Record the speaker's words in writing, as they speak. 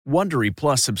Wondery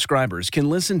Plus subscribers can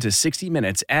listen to 60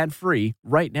 Minutes ad-free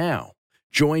right now.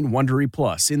 Join Wondery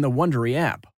Plus in the Wondery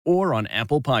app or on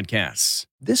Apple Podcasts.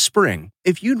 This spring,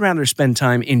 if you'd rather spend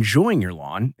time enjoying your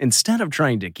lawn instead of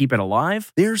trying to keep it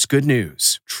alive, there's good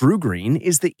news. True Green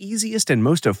is the easiest and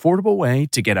most affordable way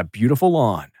to get a beautiful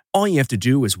lawn. All you have to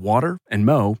do is water and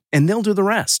mow, and they'll do the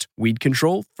rest. Weed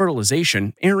control,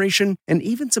 fertilization, aeration, and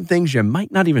even some things you might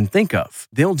not even think of.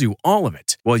 They'll do all of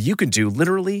it, while you can do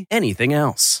literally anything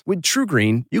else. With True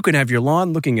Green, you can have your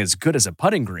lawn looking as good as a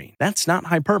putting green. That's not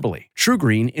hyperbole. True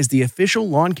Green is the official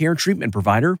lawn care treatment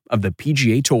provider of the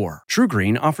PGA Tour. True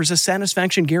Green offers a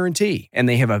satisfaction guarantee, and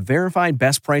they have a verified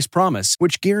best price promise,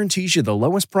 which guarantees you the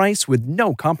lowest price with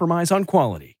no compromise on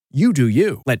quality. You do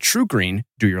you. Let True Green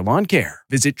do your lawn care.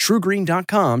 Visit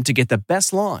truegreen.com to get the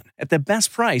best lawn at the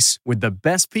best price with the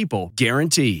best people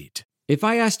guaranteed. If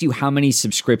I asked you how many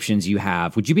subscriptions you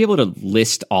have, would you be able to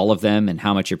list all of them and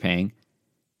how much you're paying?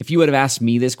 If you would have asked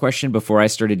me this question before I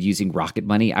started using Rocket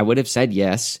Money, I would have said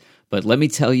yes, but let me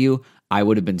tell you, I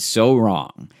would have been so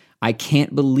wrong. I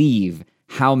can't believe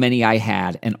how many I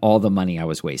had and all the money I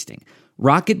was wasting.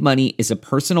 Rocket Money is a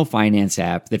personal finance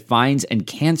app that finds and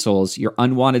cancels your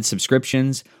unwanted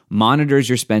subscriptions, monitors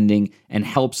your spending, and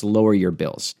helps lower your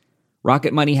bills.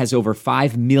 Rocket Money has over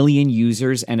 5 million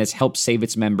users and has helped save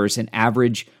its members an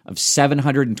average of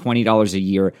 $720 a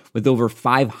year with over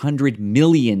 500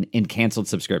 million in canceled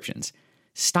subscriptions.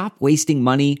 Stop wasting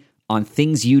money on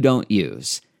things you don't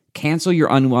use. Cancel your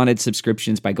unwanted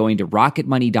subscriptions by going to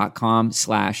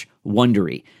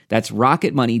rocketmoney.com/Wondery. That's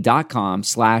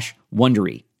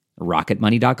rocketmoney.com/Wondery.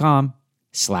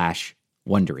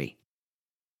 rocketmoney.com/Wondery.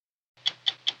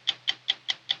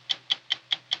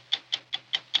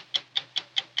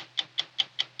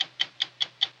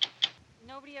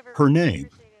 Her name,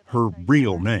 her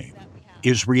real name,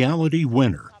 is Reality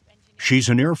Winner. She's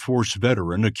an Air Force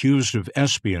veteran accused of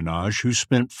espionage who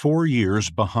spent 4 years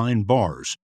behind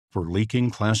bars for leaking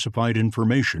classified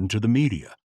information to the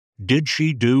media. Did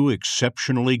she do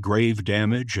exceptionally grave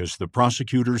damage, as the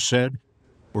prosecutors said,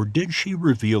 or did she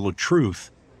reveal a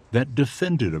truth that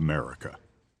defended America?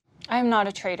 I am not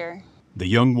a traitor. The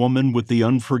young woman with the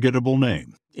unforgettable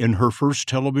name in her first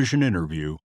television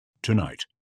interview tonight.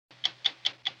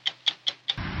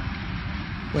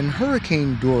 When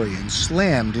Hurricane Dorian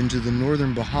slammed into the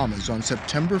northern Bahamas on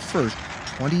September 1st,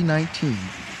 2019,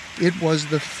 it was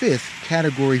the 5th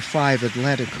Category 5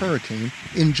 Atlantic hurricane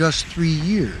in just 3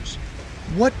 years.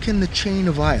 What can the chain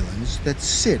of islands that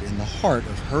sit in the heart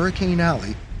of Hurricane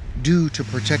Alley do to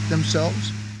protect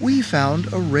themselves? We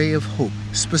found a ray of hope,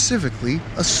 specifically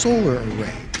a solar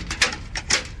array,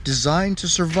 designed to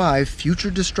survive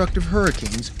future destructive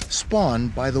hurricanes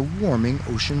spawned by the warming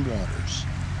ocean waters.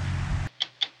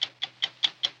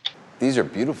 These are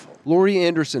beautiful. Laurie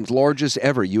Anderson's largest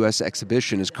ever U.S.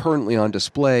 exhibition is currently on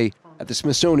display at the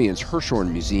Smithsonian's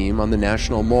Hirshhorn Museum on the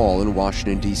National Mall in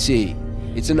Washington, D.C.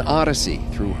 It's an odyssey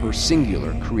through her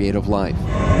singular creative life.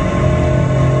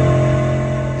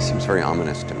 It seems very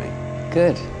ominous to me.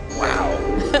 Good. Wow.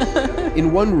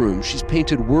 In one room, she's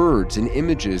painted words and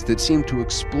images that seem to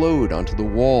explode onto the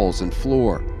walls and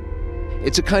floor.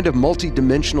 It's a kind of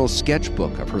multi-dimensional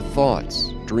sketchbook of her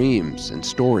thoughts, dreams, and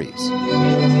stories.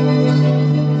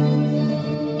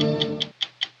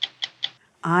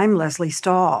 I'm Leslie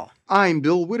Stahl. I'm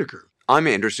Bill Whitaker. I'm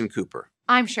Anderson Cooper.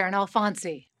 I'm Sharon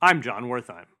Alfonsi. I'm John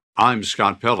Wertheim. I'm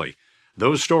Scott Pelley.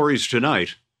 Those stories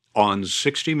tonight on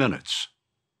 60 Minutes.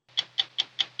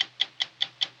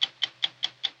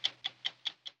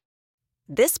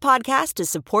 This podcast is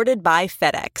supported by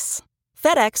FedEx.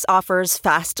 FedEx offers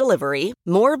fast delivery,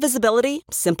 more visibility,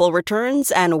 simple returns,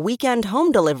 and weekend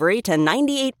home delivery to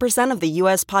 98% of the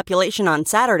U.S. population on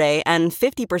Saturday and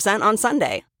 50% on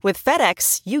Sunday. With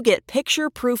FedEx, you get picture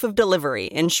proof of delivery,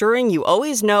 ensuring you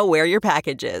always know where your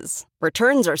package is.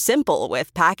 Returns are simple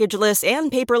with packageless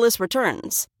and paperless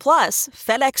returns. Plus,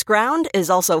 FedEx Ground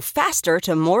is also faster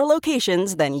to more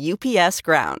locations than UPS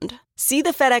Ground. See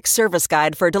the FedEx service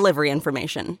guide for delivery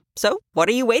information. So, what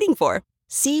are you waiting for?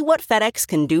 See what FedEx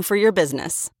can do for your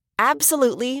business.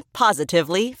 Absolutely,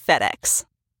 positively FedEx.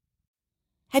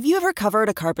 Have you ever covered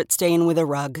a carpet stain with a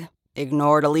rug?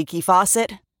 Ignored a leaky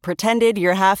faucet? Pretended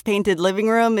your half-painted living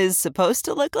room is supposed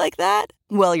to look like that?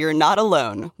 Well, you're not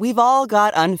alone. We've all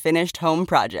got unfinished home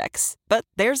projects. But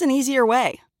there's an easier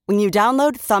way. When you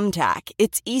download Thumbtack,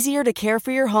 it's easier to care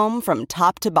for your home from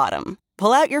top to bottom.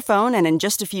 Pull out your phone and in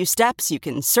just a few steps, you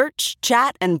can search,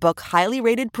 chat, and book highly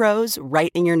rated pros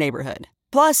right in your neighborhood.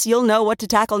 Plus, you'll know what to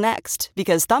tackle next,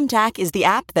 because Thumbtack is the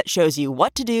app that shows you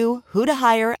what to do, who to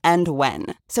hire, and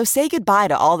when. So say goodbye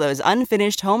to all those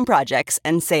unfinished home projects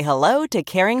and say hello to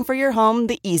caring for your home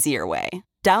the easier way.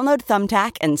 Download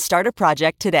Thumbtack and start a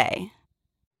project today.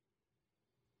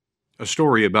 A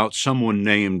story about someone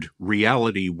named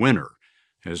Reality Winner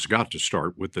has got to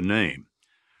start with the name.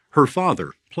 Her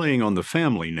father, playing on the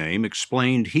family name,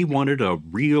 explained he wanted a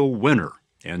real winner,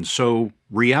 and so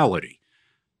Reality.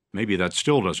 Maybe that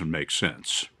still doesn't make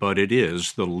sense, but it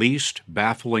is the least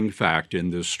baffling fact in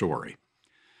this story.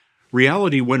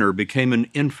 Reality Winner became an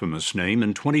infamous name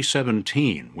in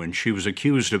 2017 when she was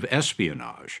accused of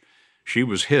espionage. She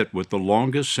was hit with the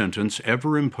longest sentence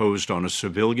ever imposed on a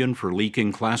civilian for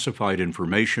leaking classified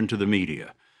information to the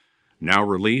media. Now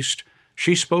released,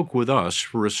 she spoke with us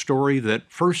for a story that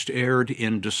first aired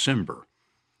in December.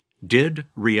 Did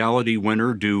Reality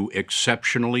Winner do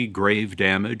exceptionally grave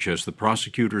damage, as the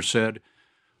prosecutor said,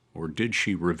 or did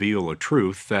she reveal a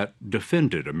truth that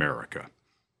defended America?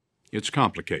 It's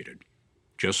complicated,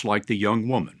 just like the young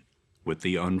woman with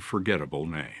the unforgettable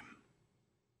name.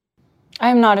 I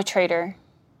am not a traitor.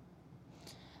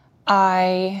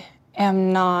 I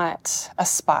am not a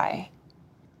spy.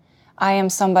 I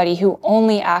am somebody who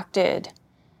only acted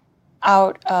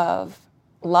out of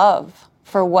love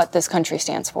for what this country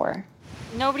stands for.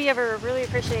 Nobody ever really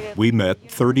appreciated. We met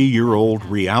 30-year-old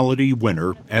Reality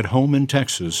Winner at home in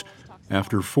Texas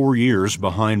after 4 years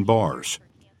behind bars.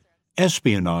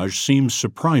 Espionage seems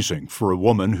surprising for a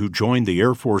woman who joined the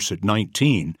Air Force at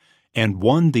 19 and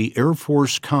won the Air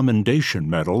Force Commendation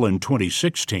Medal in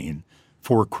 2016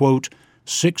 for, quote,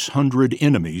 600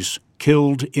 enemies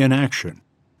killed in action.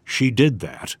 She did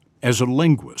that as a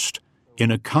linguist in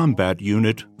a combat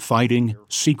unit fighting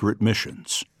secret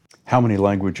missions. How many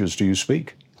languages do you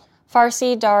speak?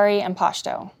 Farsi, Dari, and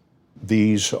Pashto.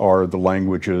 These are the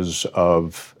languages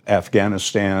of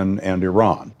Afghanistan and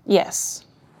Iran. Yes.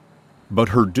 But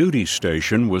her duty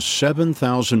station was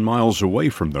 7,000 miles away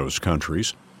from those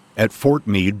countries at Fort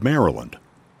Meade, Maryland.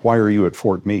 Why are you at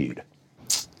Fort Meade?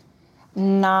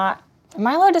 Am I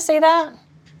allowed to say that?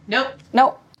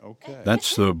 Nope. Okay.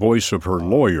 That's the voice of her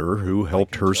lawyer who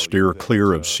helped her steer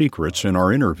clear of secrets in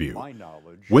our interview.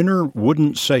 Winner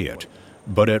wouldn't say it,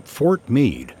 but at Fort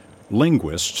Meade,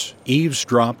 linguists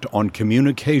eavesdropped on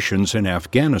communications in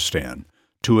Afghanistan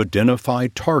to identify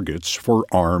targets for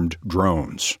armed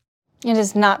drones. It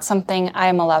is not something I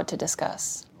am allowed to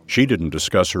discuss. She didn't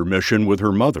discuss her mission with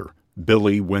her mother,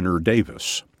 Billy Winner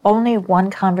Davis. Only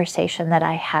one conversation that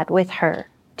I had with her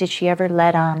did she ever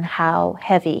let on how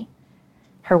heavy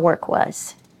her work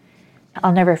was.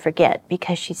 I'll never forget,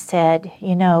 because she said,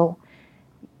 you know,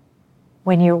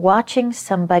 when you're watching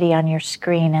somebody on your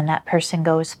screen and that person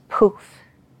goes poof,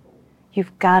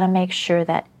 you've got to make sure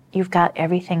that you've got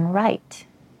everything right.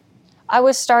 I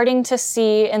was starting to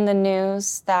see in the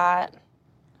news that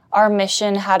our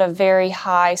mission had a very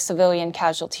high civilian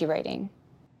casualty rating.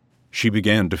 She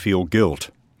began to feel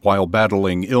guilt while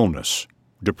battling illness,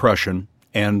 depression,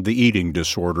 and the eating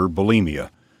disorder bulimia.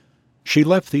 She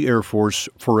left the Air Force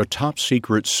for a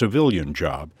top-secret civilian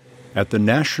job at the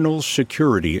National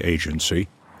Security Agency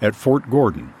at Fort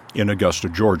Gordon in Augusta,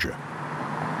 Georgia.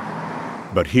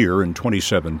 But here in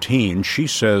 2017, she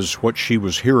says what she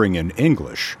was hearing in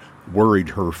English worried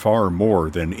her far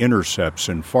more than intercepts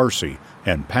in Farsi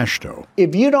and Pashto.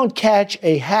 If you don't catch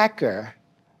a hacker,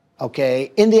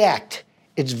 in the act,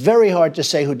 it's very hard to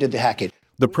say who did the hacking.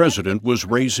 The president was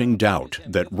raising doubt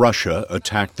that Russia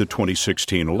attacked the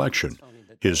 2016 election.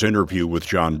 His interview with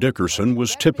John Dickerson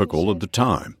was typical of the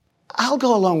time. I'll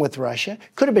go along with Russia.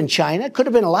 Could have been China, could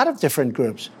have been a lot of different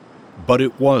groups. But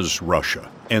it was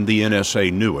Russia, and the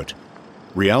NSA knew it.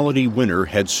 Reality Winner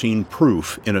had seen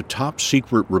proof in a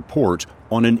top-secret report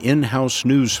on an in-house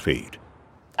news feed.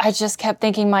 I just kept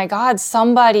thinking, my God,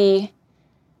 somebody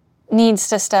needs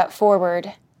to step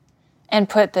forward and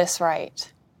put this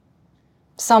right.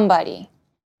 Somebody.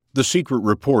 The secret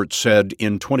report said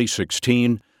in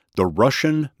 2016, the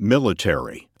Russian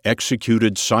military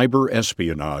executed cyber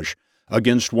espionage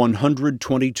against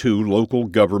 122 local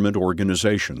government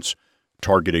organizations,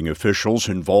 targeting officials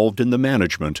involved in the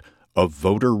management of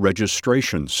voter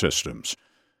registration systems.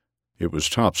 It was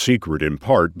top secret in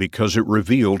part because it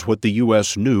revealed what the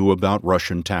U.S. knew about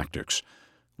Russian tactics.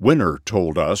 Winner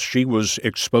told us she was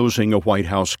exposing a White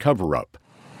House cover-up.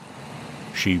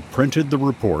 She printed the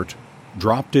report,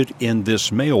 dropped it in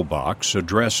this mailbox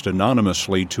addressed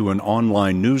anonymously to an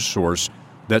online news source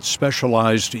that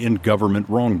specialized in government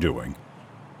wrongdoing.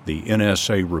 The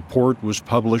NSA report was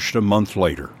published a month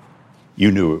later.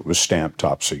 You knew it was stamped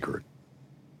top secret.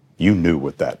 You knew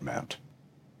what that meant.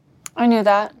 I knew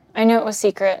that. I knew it was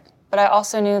secret, but I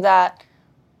also knew that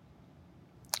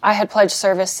I had pledged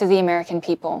service to the American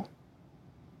people.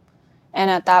 And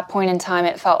at that point in time,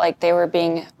 it felt like they were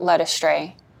being led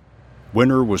astray.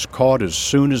 Winner was caught as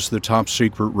soon as the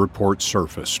top-secret report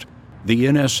surfaced. The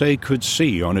NSA could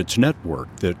see on its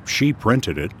network that she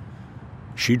printed it.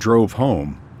 She drove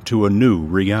home to a new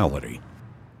reality.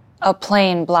 A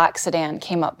plain black sedan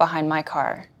came up behind my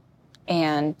car,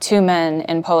 and two men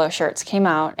in polo shirts came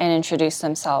out and introduced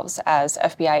themselves as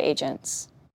FBI agents.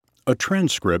 A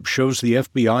transcript shows the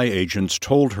FBI agents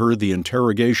told her the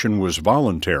interrogation was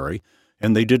voluntary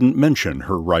and they didn't mention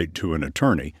her right to an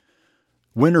attorney.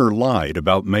 Winner lied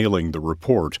about mailing the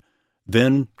report,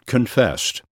 then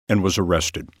confessed and was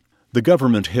arrested. The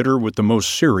government hit her with the most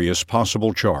serious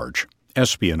possible charge,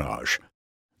 espionage.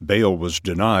 Bail was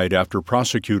denied after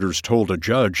prosecutors told a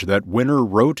judge that Winner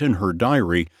wrote in her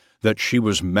diary that she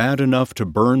was mad enough to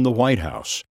burn the White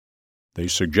House. They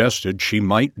suggested she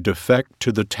might defect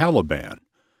to the Taliban.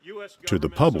 To the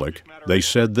public, they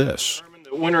said this.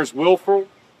 Winner's willful,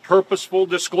 purposeful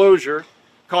disclosure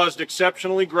caused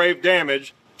exceptionally grave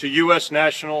damage to U.S.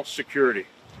 national security.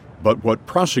 But what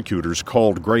prosecutors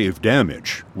called grave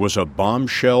damage was a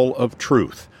bombshell of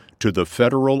truth to the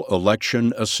Federal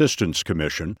Election Assistance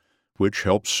Commission, which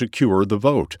helps secure the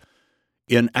vote.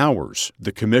 In hours,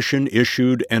 the commission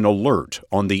issued an alert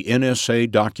on the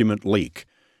NSA document leak.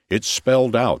 It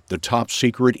spelled out the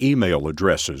top-secret email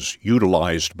addresses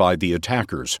utilized by the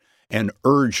attackers and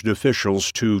urged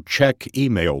officials to check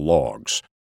email logs.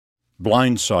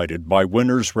 Blindsided by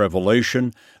Winner's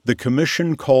revelation, the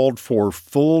commission called for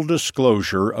full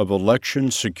disclosure of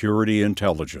election security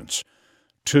intelligence.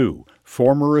 2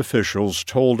 former officials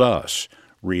told us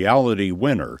Reality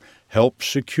Winner helped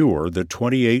secure the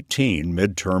 2018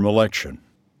 midterm election.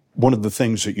 One of the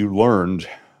things that you learned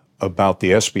about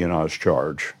the espionage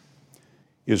charge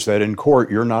is that in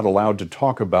court you're not allowed to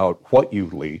talk about what you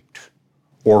leaked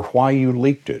or why you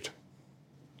leaked it.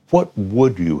 What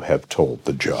would you have told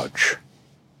the judge?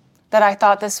 That I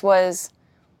thought this was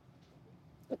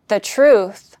the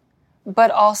truth,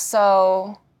 but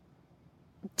also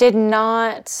did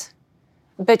not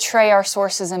betray our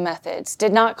sources and methods,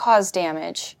 did not cause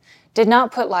damage, did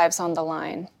not put lives on the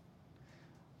line.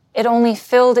 It only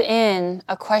filled in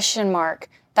a question mark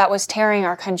that was tearing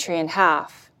our country in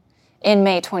half in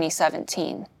May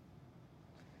 2017.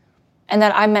 And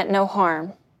that I meant no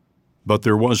harm. But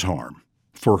there was harm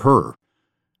for her.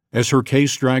 As her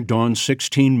case dragged on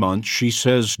 16 months, she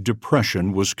says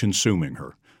depression was consuming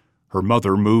her. Her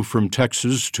mother moved from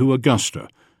Texas to Augusta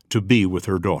to be with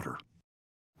her daughter.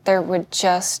 There would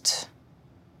just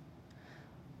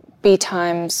be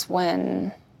times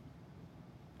when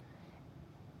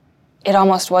it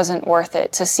almost wasn't worth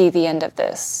it to see the end of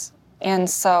this. And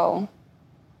so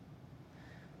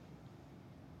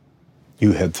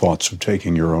you had thoughts of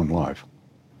taking your own life.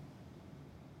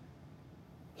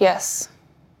 Yes.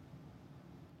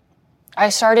 I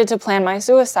started to plan my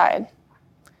suicide,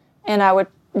 and I would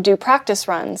do practice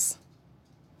runs.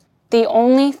 The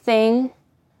only thing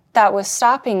that was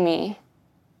stopping me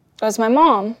was my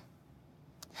mom,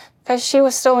 because she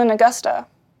was still in Augusta.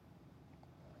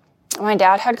 My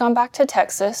dad had gone back to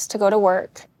Texas to go to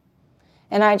work,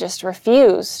 and I just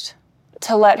refused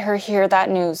to let her hear that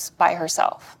news by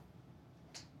herself.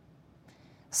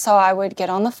 So I would get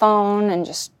on the phone and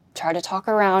just try to talk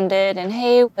around it, and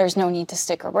hey, there's no need to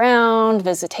stick around,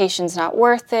 visitation's not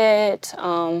worth it,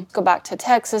 go back to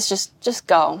Texas, just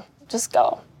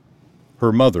go.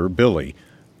 Her mother, Billy,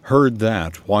 heard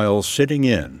that while sitting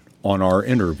in on our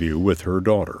interview with her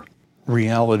daughter.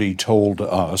 Reality told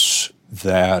us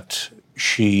that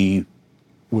she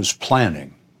was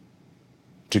planning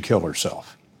to kill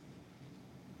herself.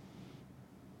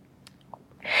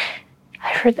 I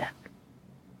heard that.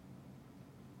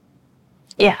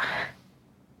 Yeah.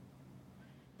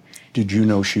 Did you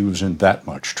know she was in that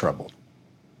much trouble?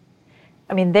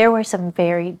 I mean, there were some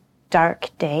very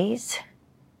dark days,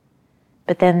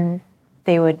 but then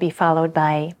they would be followed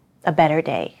by a better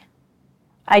day.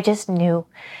 I just knew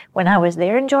when I was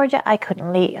there in Georgia, I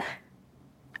couldn't leave.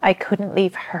 I couldn't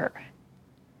leave her.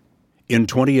 In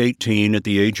 2018, at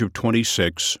the age of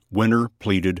 26, Winner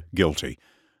pleaded guilty.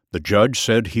 The judge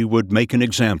said he would make an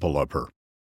example of her.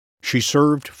 She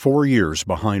served 4 years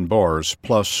behind bars,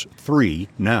 plus 3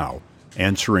 now,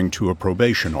 answering to a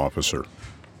probation officer.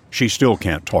 She still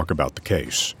can't talk about the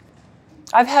case.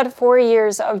 I've had 4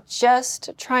 years of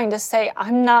just trying to say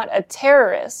I'm not a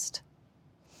terrorist.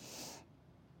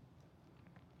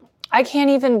 I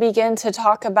can't even begin to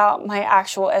talk about my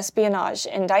actual espionage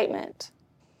indictment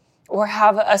or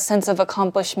have a sense of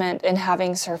accomplishment in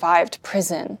having survived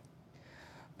prison,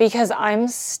 because I'm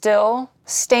still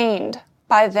stained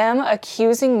by them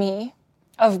accusing me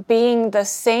of being the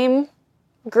same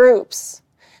groups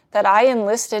that I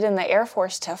enlisted in the Air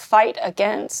Force to fight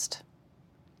against.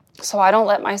 So I don't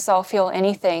let myself feel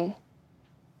anything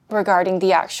regarding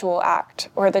the actual act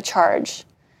or the charge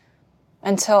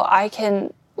until I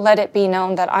can let it be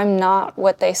known that I'm not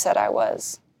what they said I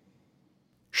was.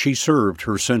 She served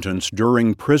her sentence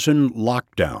during prison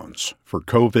lockdowns for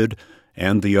COVID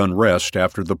and the unrest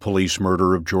after the police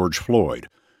murder of George Floyd.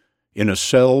 In a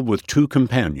cell with 2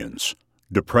 companions,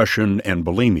 depression and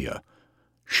bulimia,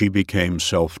 she became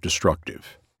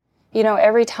self-destructive. You know,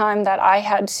 every time that I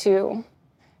had to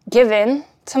give in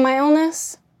to my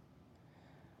illness,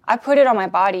 I put it on my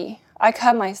body. I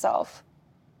cut myself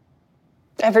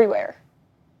everywhere.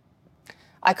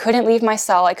 I couldn't leave my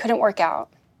cell. I couldn't work out.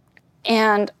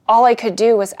 And all I could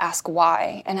do was ask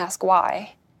why and ask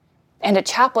why. And a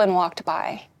chaplain walked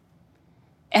by.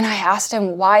 And I asked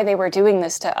him why they were doing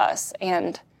this to us.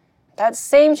 And that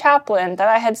same chaplain that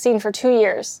I had seen for 2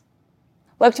 years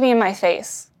looked me in my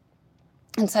face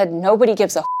and said, "Nobody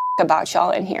gives a about y'all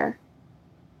in here."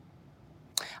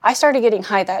 I started getting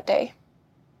high that day.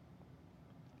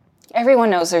 Everyone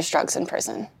knows there's drugs in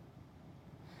prison.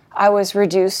 I was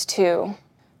reduced to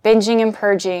binging and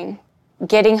purging,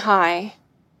 getting high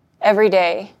every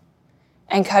day,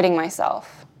 and cutting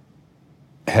myself.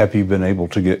 Have you been able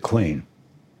to get clean?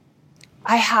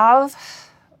 I have.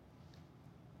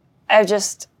 I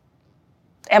just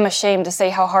am ashamed to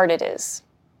say how hard it is.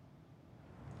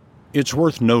 It's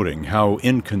worth noting how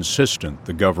inconsistent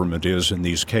the government is in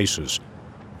these cases.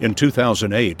 In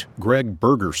 2008, Greg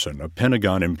Bergerson, a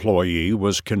Pentagon employee,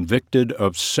 was convicted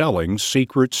of selling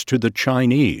secrets to the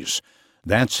Chinese.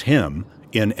 That's him,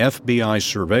 in FBI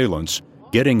surveillance,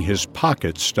 getting his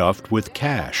pockets stuffed with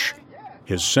cash.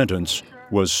 His sentence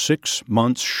was 6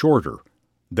 months shorter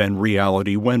than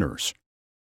Reality Winners.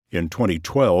 In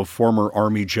 2012, former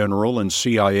Army General and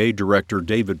CIA Director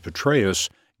David Petraeus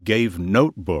gave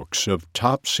notebooks of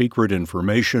top-secret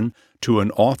information to an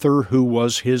author who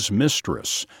was his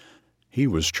mistress. He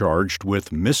was charged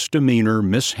with misdemeanor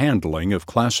mishandling of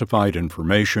classified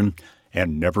information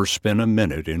and never spent a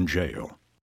minute in jail.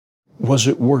 Was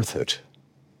it worth it?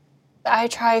 I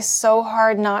try so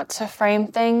hard not to frame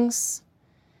things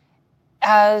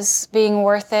as being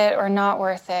worth it or not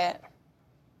worth it.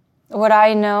 What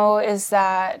I know is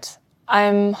that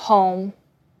I'm home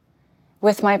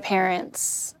with my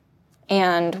parents,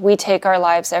 and we take our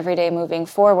lives every day moving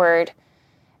forward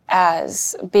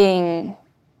as being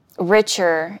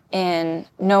richer in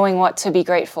knowing what to be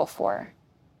grateful for.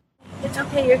 It's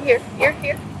okay, you're here. You're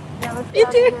here. You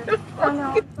did.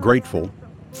 Grateful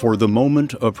for the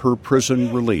moment of her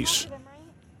prison release.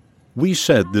 We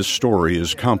said this story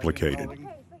is complicated.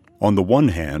 On the one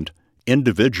hand,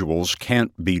 individuals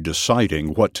can't be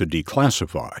deciding what to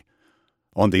declassify.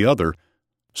 On the other,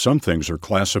 some things are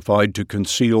classified to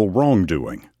conceal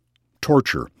wrongdoing.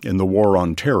 Torture in the War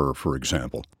on Terror, for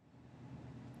example.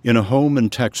 In a home in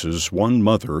Texas, one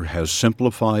mother has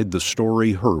simplified the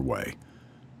story her way,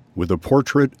 with a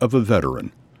portrait of a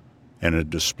veteran and a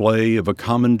display of a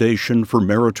commendation for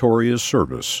meritorious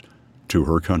service to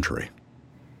her country.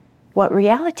 What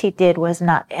reality did was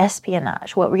not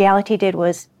espionage. What reality did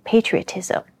was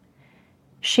patriotism.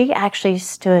 She actually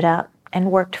stood up and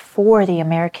worked for the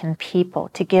American people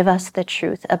to give us the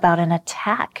truth about an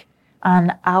attack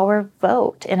on our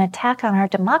vote, an attack on our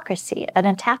democracy, an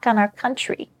attack on our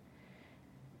country.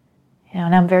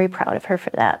 And I'm very proud of her for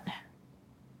that.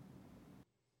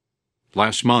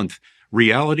 Last month,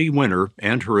 Reality Winner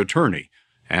and her attorney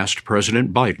asked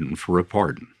President Biden for a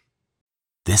pardon.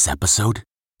 This episode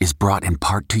is brought in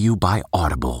part to you by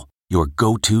Audible, your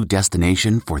go-to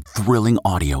destination for thrilling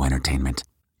audio entertainment.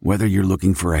 Whether you're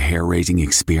looking for a hair-raising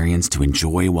experience to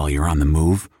enjoy while you're on the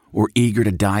move or eager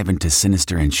to dive into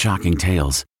sinister and shocking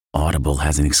tales, Audible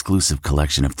has an exclusive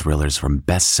collection of thrillers from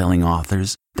best-selling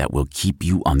authors that will keep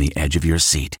you on the edge of your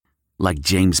seat. Like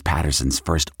James Patterson's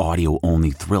first audio-only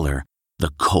thriller,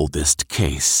 The Coldest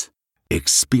Case.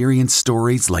 Experience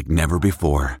stories like never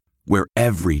before, where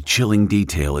every chilling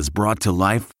detail is brought to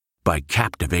life by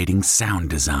captivating sound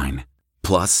design.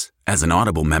 Plus, as an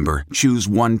Audible member, choose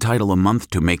one title a month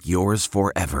to make yours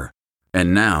forever.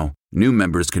 And now, new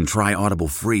members can try Audible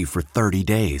free for 30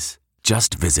 days.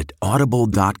 Just visit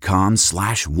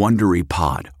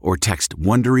audible.com/WonderyPod or text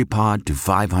WonderyPod to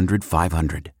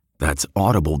 500-500. That's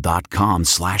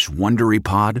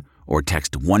audible.com/WonderyPod or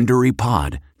text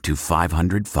WonderyPod to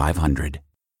 500-500.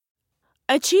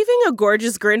 Achieving a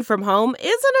gorgeous grin from home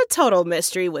isn't a total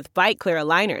mystery with Bite Clear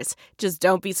aligners. Just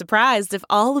don't be surprised if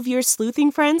all of your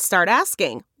sleuthing friends start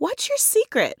asking, "What's your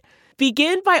secret?"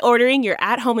 Begin by ordering your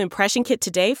at-home impression kit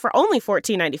today for only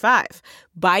 $14.95.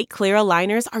 Bite Clear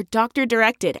aligners are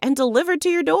doctor-directed and delivered to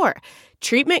your door.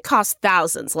 Treatment costs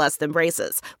thousands less than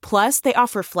braces. Plus, they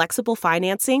offer flexible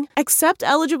financing, accept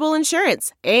eligible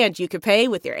insurance, and you can pay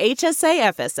with your HSA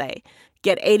FSA.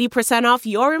 Get 80% off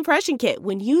your impression kit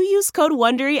when you use code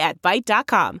WONDERY at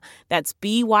Byte.com. That's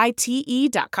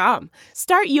BYTE.com.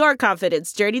 Start your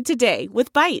confidence journey today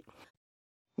with Byte.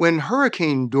 When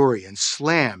Hurricane Dorian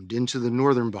slammed into the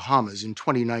northern Bahamas in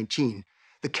 2019,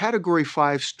 the Category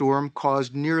 5 storm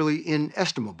caused nearly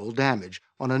inestimable damage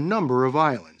on a number of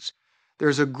islands.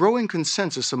 There's a growing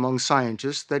consensus among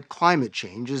scientists that climate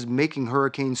change is making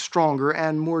hurricanes stronger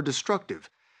and more destructive.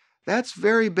 That's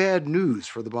very bad news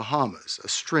for the Bahamas, a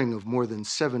string of more than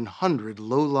 700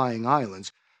 low-lying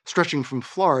islands stretching from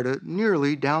Florida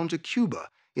nearly down to Cuba,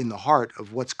 in the heart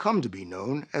of what's come to be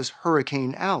known as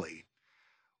Hurricane Alley.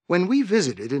 When we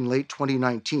visited in late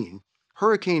 2019,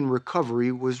 hurricane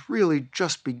recovery was really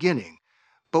just beginning,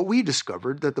 but we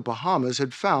discovered that the Bahamas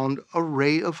had found a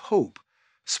ray of hope,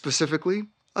 specifically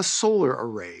a solar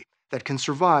array that can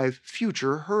survive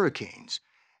future hurricanes.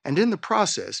 And in the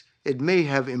process, it may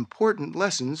have important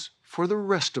lessons for the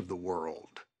rest of the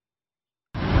world.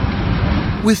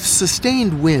 With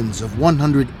sustained winds of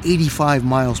 185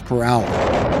 miles per hour,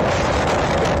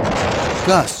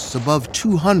 gusts above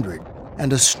 200,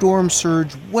 and a storm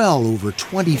surge well over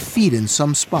 20 feet in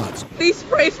some spots, Please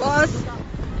pray for us.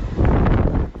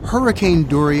 Hurricane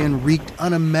Dorian wreaked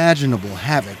unimaginable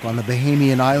havoc on the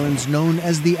Bahamian islands known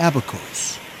as the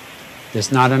Abacos.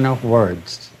 There's not enough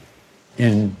words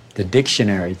in the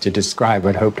dictionary to describe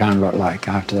what Hopetown looked like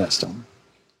after that storm.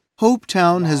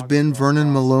 Hopetown has been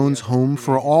Vernon Malone's home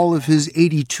for all of his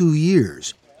 82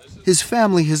 years. His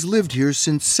family has lived here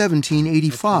since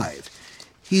 1785.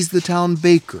 He's the town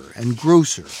baker and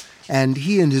grocer, and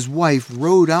he and his wife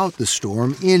rode out the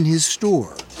storm in his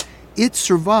store. It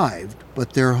survived,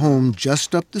 but their home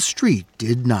just up the street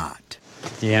did not.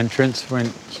 The entrance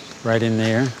went right in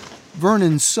there.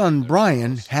 Vernon's son,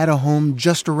 Brian, had a home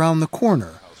just around the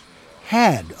corner.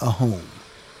 Had a home.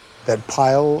 That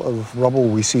pile of rubble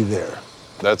we see there.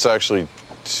 That's actually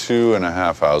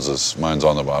 2.5 houses. Mine's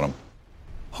on the bottom.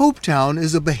 Hopetown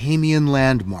is a Bahamian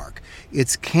landmark.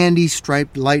 Its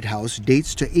candy-striped lighthouse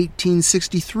dates to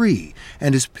 1863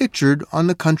 and is pictured on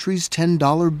the country's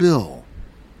 $10 bill.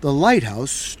 The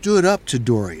lighthouse stood up to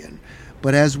Dorian,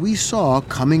 but as we saw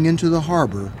coming into the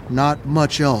harbor, not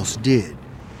much else did.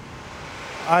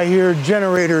 I hear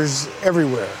generators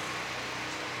everywhere.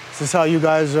 Is this how you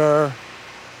guys are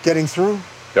getting through?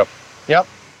 Yep.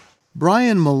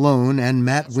 Brian Malone and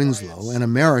Matt Winslow, an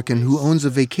American who owns a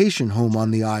vacation home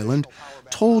on the island,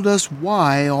 told us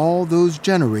why all those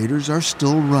generators are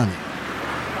still running.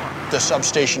 The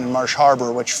substation in Marsh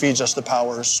Harbor, which feeds us the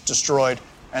power, is destroyed.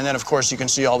 And then, of course, you can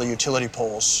see all the utility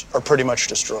poles are pretty much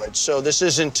destroyed. So this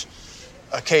isn't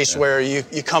a case where you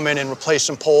come in and replace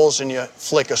some poles and you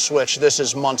flick a switch. This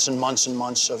is months and months and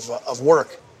months of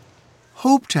work.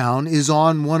 Hopetown is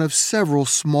on one of several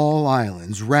small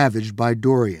islands ravaged by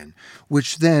Dorian,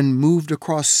 which then moved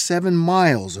across 7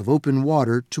 miles of open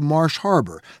water to Marsh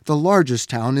Harbor, the largest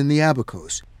town in the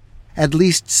Abacos. At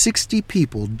least 60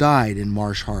 people died in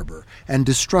Marsh Harbor, and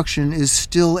destruction is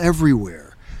still everywhere.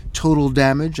 Total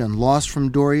damage and loss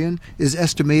from Dorian is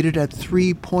estimated at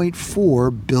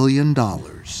 $3.4 billion.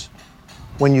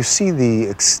 When you see the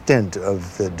extent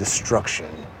of the destruction,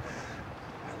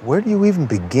 where do you even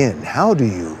begin? How do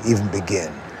you even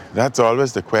begin? That's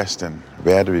always the question.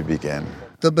 Where do we begin?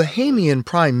 The Bahamian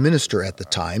Prime Minister at the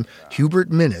time,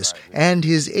 Hubert Minnis, and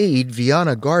his aide,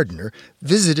 Viana Gardner,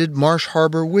 visited Marsh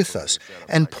Harbor with us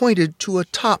and pointed to a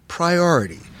top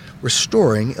priority,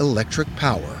 restoring electric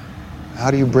power.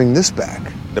 How do you bring this back?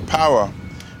 The power,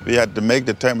 we had to make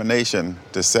determination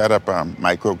to set up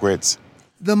microgrids.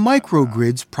 The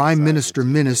microgrids Prime Minister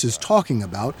Minnis is talking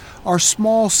about are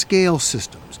small-scale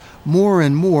systems. More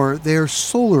and more, they're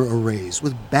solar arrays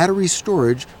with battery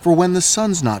storage for when the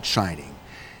sun's not shining.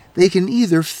 They can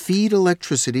either feed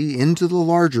electricity into the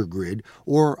larger grid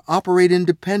or operate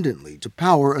independently to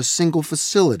power a single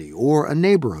facility or a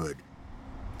neighborhood.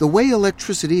 The way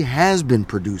electricity has been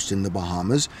produced in the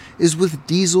Bahamas is with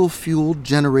diesel-fueled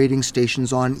generating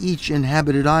stations on each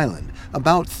inhabited island,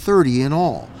 about 30 in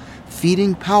all,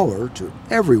 feeding power to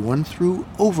everyone through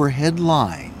overhead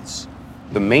lines.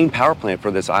 The main power plant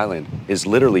for this island is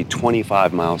literally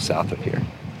 25 miles south of here.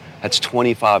 That's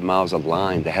 25 miles of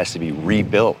line that has to be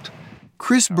rebuilt.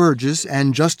 Chris Burgess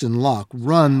and Justin Locke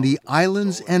run the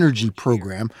Islands Energy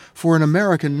Program for an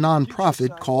American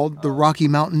nonprofit called the Rocky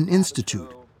Mountain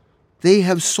Institute. They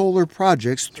have solar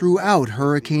projects throughout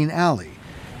Hurricane Alley.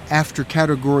 After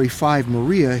Category 5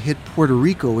 Maria hit Puerto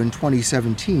Rico in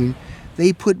 2017,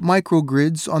 they put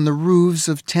microgrids on the roofs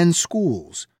of 10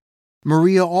 schools.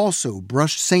 Maria also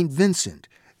brushed St. Vincent.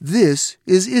 This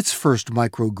is its first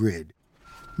microgrid.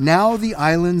 Now the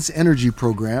island's energy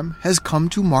program has come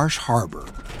to Marsh Harbor.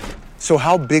 So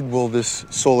how big will this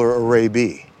solar array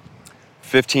be?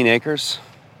 15 acres,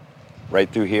 right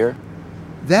through here.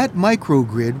 That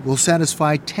microgrid will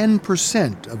satisfy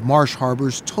 10% of Marsh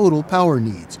Harbor's total power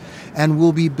needs and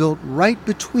will be built right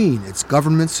between its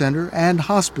government center and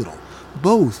hospital.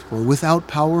 Both were without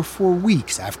power for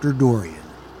weeks after Dorian.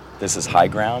 This is high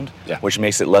ground, which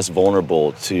makes it less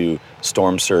vulnerable to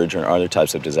storm surge or other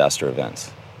types of disaster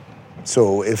events.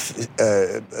 So if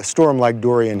a storm like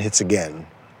Dorian hits again,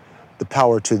 the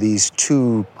power to these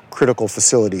two critical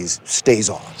facilities stays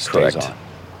on. Correct.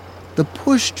 The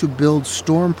push to build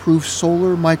storm-proof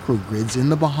solar microgrids in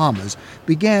the Bahamas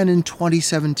began in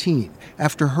 2017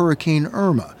 after Hurricane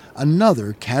Irma,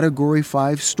 another Category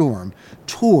 5 storm,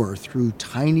 tore through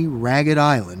tiny Ragged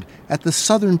Island at the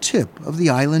southern tip of the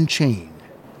island chain.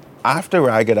 After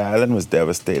Ragged Island was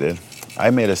devastated, I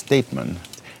made a statement.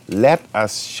 Let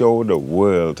us show the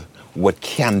world what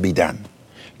can be done.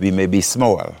 We may be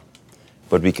small,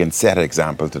 but we can set an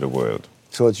example to the world.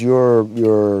 So it's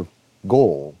your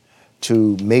goal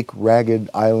to make Ragged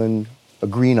Island a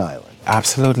green island?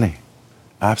 Absolutely.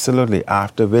 Absolutely.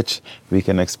 After which we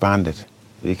can expand it.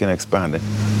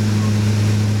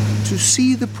 To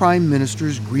see the Prime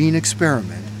Minister's green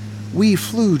experiment, we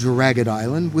flew to Ragged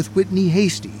Island with Whitney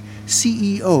Hasty,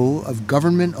 CEO of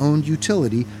government-owned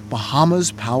utility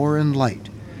Bahamas Power and Light.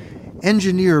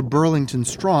 Engineer Burlington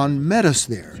Strawn met us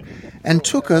there and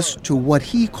took us to what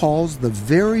he calls the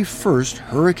very first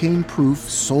hurricane-proof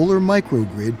solar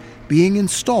microgrid being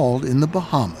installed in the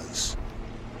Bahamas.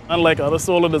 Unlike other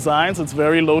solar designs, it's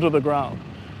very low to the ground.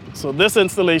 So this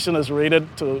installation is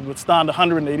rated to withstand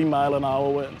 180-mile-an-hour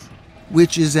winds.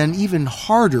 Which is an even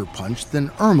harder punch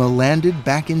than Irma landed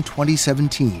back in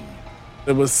 2017.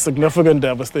 There was significant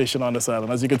devastation on this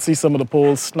island. As you can see, some of the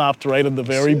poles snapped right at the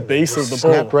very base of the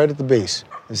pole. Snapped right at the base.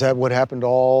 Is that what happened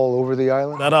all over the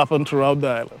island? That happened throughout the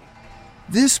island.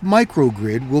 This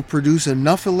microgrid will produce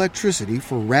enough electricity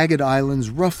for Ragged Island's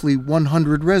roughly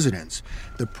 100 residents.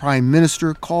 The Prime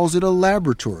Minister calls it a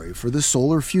laboratory for the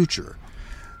solar future.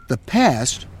 The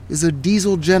past is a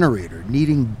diesel generator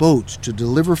needing boats to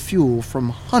deliver fuel from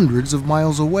hundreds of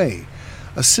miles away,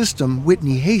 a system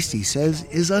Whitney Hasty says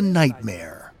is a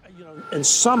nightmare. In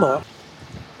summer,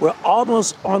 we're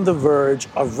almost on the verge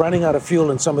of running out of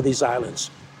fuel in some of these islands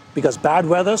because bad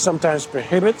weather sometimes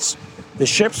prohibits the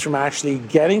ships from actually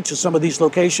getting to some of these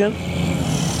locations.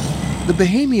 The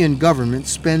Bahamian government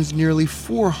spends nearly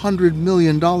 $400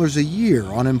 million a year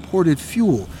on imported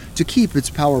fuel to keep its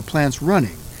power plants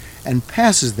running and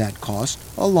passes that cost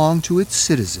along to its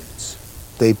citizens.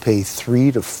 They pay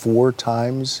 3 to 4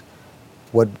 times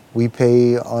what we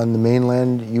pay on the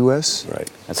mainland U.S.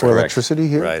 That's for correct. electricity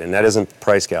here? Right, and that isn't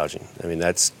price gouging. I mean,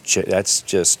 that's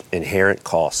just inherent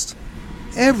cost.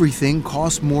 Everything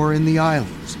costs more in the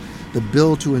islands. The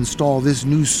bill to install this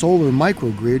new solar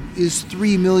microgrid is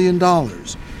 $3 million.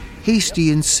 Hasty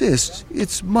insists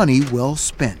it's money well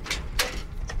spent.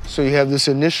 So you have this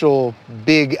initial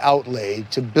big outlay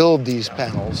to build these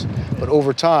panels, but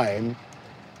over time,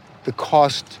 the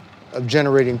cost of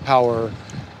generating power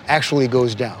actually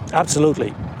goes down.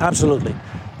 Absolutely, absolutely.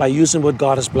 By using what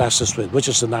God has blessed us with, which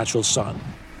is the natural sun.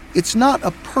 It's not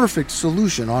a perfect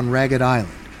solution on Ragged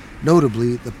Island.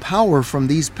 Notably, the power from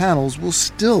these panels will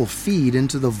still feed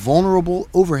into the vulnerable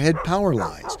overhead power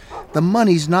lines. The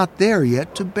money's not there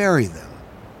yet to bury them.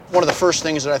 One of the first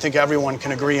things that I think everyone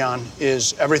can agree on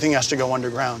is everything has to go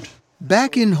underground.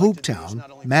 Back in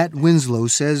Hopetown, Matt Winslow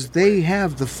says they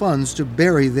have the funds to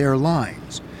bury their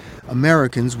lines.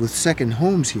 Americans with second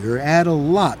homes here add a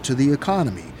lot to the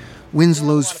economy.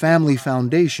 Winslow's Family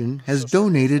Foundation has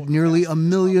donated nearly $1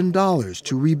 million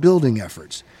to rebuilding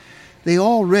efforts. They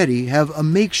already have a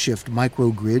makeshift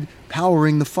microgrid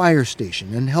powering the fire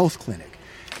station and health clinic,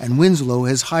 and Winslow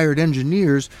has hired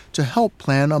engineers to help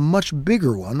plan a much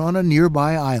bigger one on a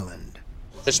nearby island.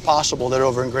 It's possible that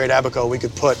over in Great Abaco we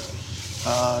could put,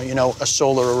 a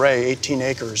solar array, 18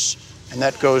 acres, and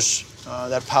that goes,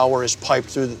 that power is piped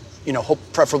through,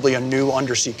 preferably a new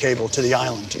undersea cable to the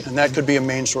island, and that could be a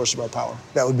main source of our power.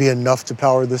 That would be enough to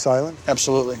power this island?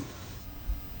 Absolutely.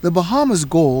 The Bahamas'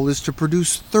 goal is to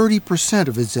produce 30%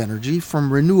 of its energy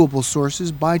from renewable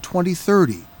sources by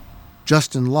 2030.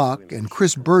 Justin Locke and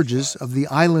Chris Burgess of the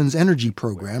Islands Energy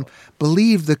Program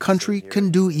believe the country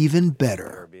can do even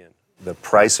better. The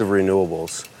price of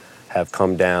renewables have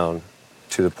come down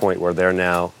to the point where they're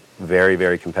now very,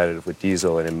 very competitive with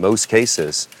diesel, and in most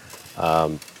cases,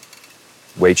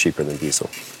 way cheaper than diesel.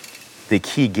 The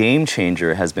key game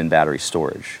changer has been battery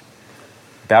storage.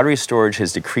 Battery storage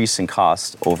has decreased in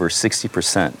cost over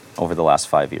 60% over the last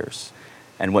 5 years.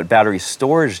 And what battery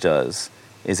storage does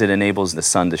is it enables the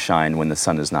sun to shine when the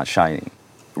sun is not shining.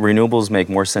 Renewables make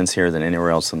more sense here than anywhere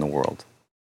else in the world.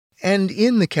 And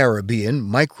in the Caribbean,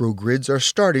 microgrids are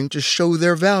starting to show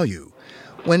their value.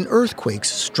 When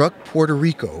earthquakes struck Puerto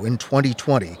Rico in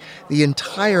 2020, the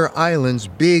entire island's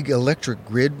big electric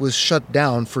grid was shut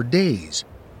down for days.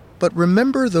 But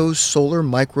remember those solar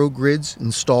microgrids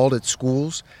installed at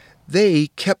schools? They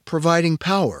kept providing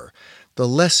power. The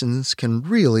lessons can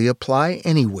really apply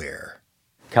anywhere.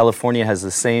 California has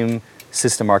the same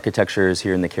system architecture as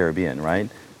here in the Caribbean, right?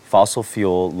 Fossil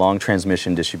fuel, long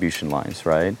transmission distribution lines,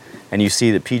 right? And you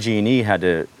see that PG&E had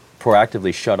to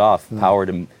proactively shut off power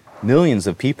to millions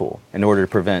of people in order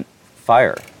to prevent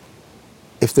fire.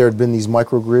 If there had been these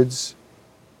microgrids,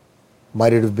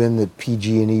 might it have been that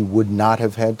PG&E would not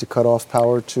have had to cut off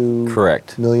power to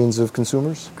Correct. Millions of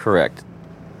consumers? Correct.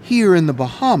 Here in the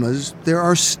Bahamas, there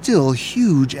are still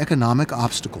huge economic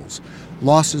obstacles.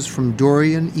 Losses from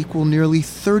Dorian equal nearly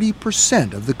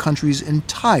 30% of the country's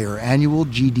entire annual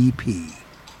GDP.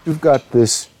 You've got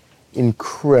this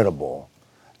incredible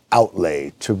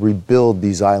outlay to rebuild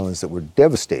these islands that were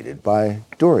devastated by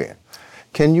Dorian.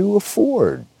 Can you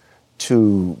afford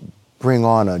to bring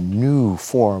on a new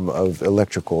form of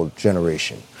electrical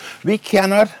generation? We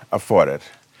cannot afford it.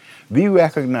 We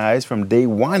recognize from day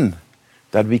one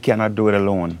that we cannot do it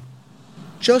alone.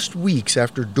 Just weeks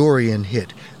after Dorian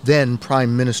hit, then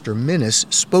Prime Minister Minnis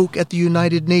spoke at the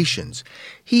United Nations.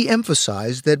 He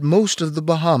emphasized that most of the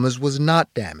Bahamas was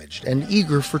not damaged and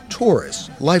eager for tourists,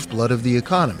 lifeblood of the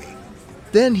economy.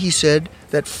 Then he said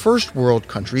that first world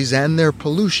countries and their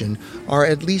pollution are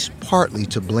at least partly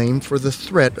to blame for the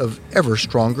threat of ever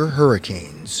stronger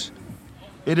hurricanes.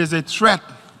 It is a threat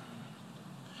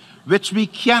which we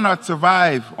cannot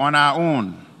survive on our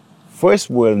own.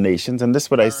 First world nations, and this is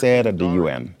what I said at the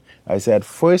UN, I said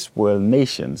first world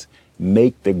nations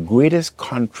make the greatest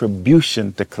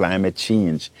contribution to climate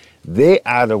change. They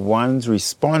are the ones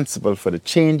responsible for the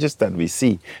changes that we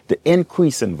see, the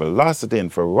increase in velocity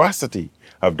and ferocity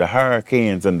of the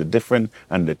hurricanes and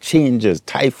the changes,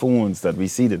 typhoons that we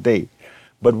see today.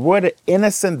 But we're the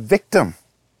innocent victim.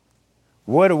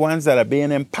 We're the ones that are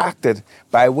being impacted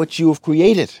by what you've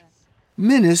created.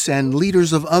 Minnis and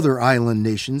leaders of other island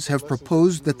nations have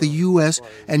proposed that the U.S.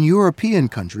 and European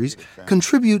countries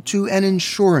contribute to an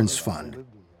insurance fund.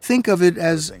 Think of it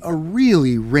as a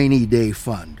really rainy day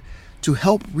fund to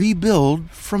help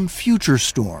rebuild from future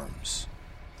storms.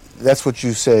 That's what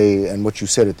you say and what you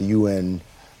said at the UN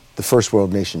the first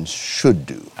world nations should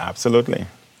do. Absolutely.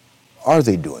 Are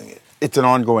they doing it? It's an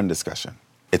ongoing discussion.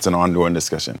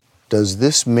 Does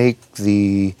this make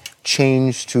the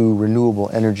change to renewable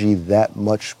energy that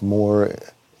much more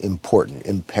important,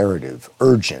 imperative,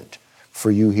 urgent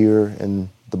for you here in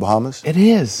the Bahamas? It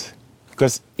is.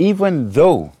 Because even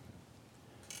though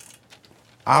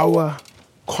our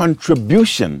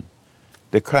contribution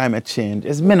to climate change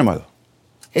is minimal,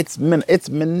 it's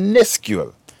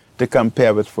minuscule to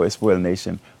compare with first world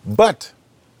nation, but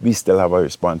we still have a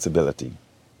responsibility.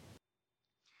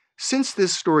 Since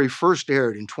this story first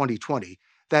aired in 2020,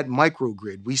 that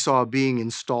microgrid we saw being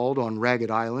installed on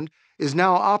Ragged Island is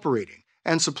now operating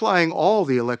and supplying all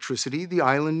the electricity the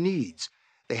island needs.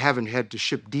 They haven't had to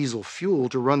ship diesel fuel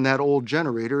to run that old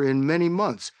generator in many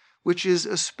months, which is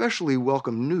especially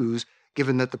welcome news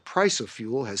given that the price of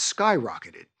fuel has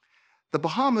skyrocketed. The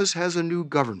Bahamas has a new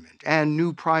government and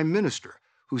new prime minister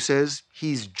who says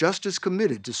he's just as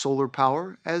committed to solar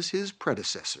power as his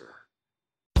predecessor.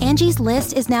 Angie's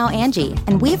List is now Angie,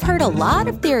 and we've heard a lot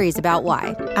of theories about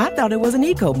why. I thought it was an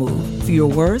eco move.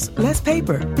 Fewer words, less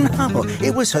paper. No,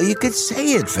 it was so you could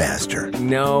say it faster.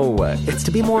 No, it's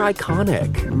to be more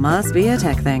iconic. Must be a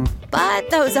tech thing. But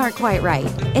those aren't quite right.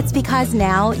 It's because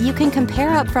now you can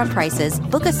compare upfront prices,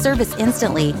 book a service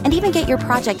instantly, and even get your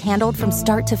project handled from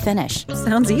start to finish.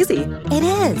 Sounds easy. It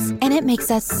is, and it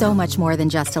makes us so much more than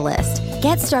just a list.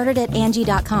 Get started at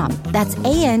Angie.com. That's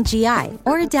ANGI,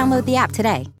 or download the app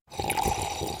today.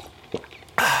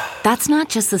 That's not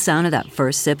just the sound of that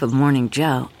first sip of Morning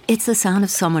Joe. It's the sound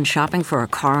of someone shopping for a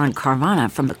car on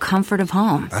Carvana from the comfort of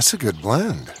home. That's a good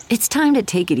blend. It's time to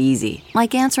take it easy,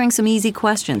 like answering some easy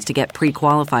questions to get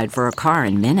pre-qualified for a car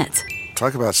in minutes.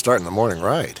 Talk about starting the morning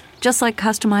right. just like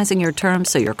customizing your terms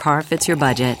so your car fits your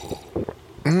budget.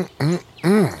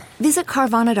 Visit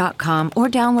Carvana.com or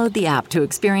download the app to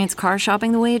experience car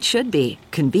shopping the way it should be.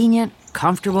 Convenient,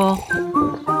 comfortable.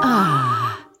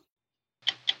 Ah.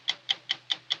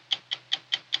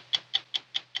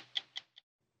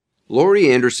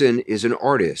 Laurie Anderson is an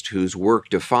artist whose work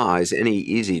defies any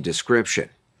easy description.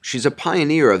 She's a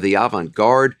pioneer of the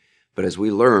avant-garde, but as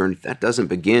we learned, that doesn't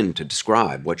begin to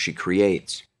describe what she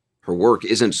creates. Her work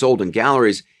isn't sold in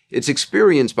galleries, it's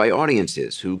experienced by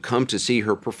audiences who come to see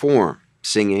her perform,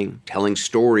 singing, telling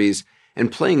stories,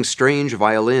 and playing strange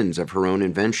violins of her own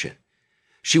invention.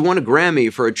 She won a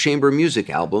Grammy for a chamber music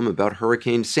album about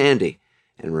Hurricane Sandy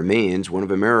and remains one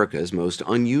of America's most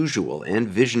unusual and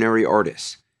visionary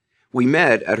artists. We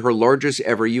met at her largest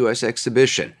ever U.S.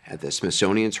 exhibition at the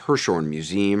Smithsonian's Hirshhorn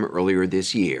Museum earlier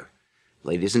this year.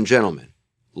 Ladies and gentlemen,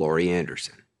 Laurie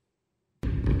Anderson.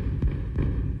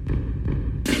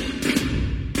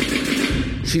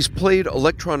 She's played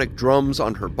electronic drums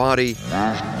on her body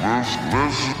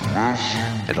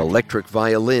and electric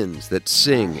violins that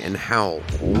sing and howl.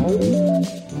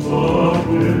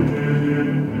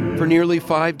 For nearly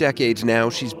 5 decades now,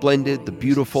 she's blended the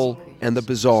beautiful and the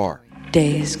bizarre.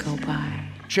 Days go by.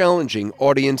 Challenging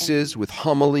audiences with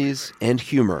homilies and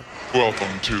humor.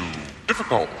 Welcome to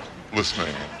Difficult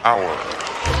Listening Hour.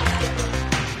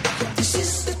 This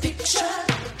is the picture.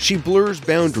 She blurs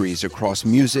boundaries across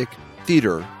music,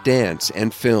 theater, dance,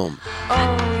 and film. Oh,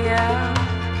 yeah.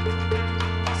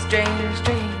 Strange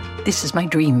dream. This is my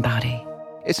dream body.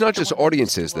 It's not just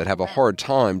audiences that have a hard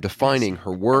time defining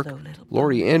her work.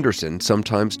 Laurie Anderson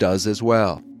sometimes does as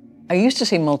well. I used to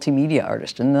say multimedia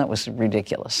artist, and that was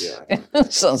ridiculous. Yeah.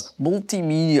 So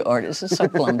multimedia artist is so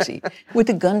clumsy. With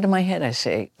a gun to my head, I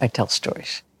say, I tell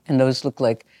stories. And those look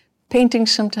like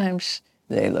paintings sometimes.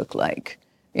 They look like,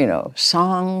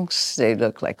 songs. They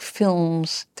look like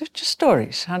films. They're just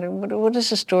stories. What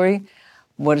is a story?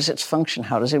 What is its function?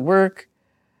 How does it work?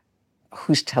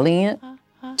 Who's telling it?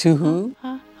 To who?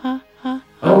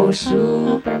 Oh,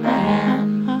 Superman.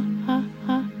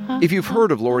 If you've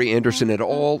heard of Laurie Anderson at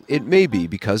all, it may be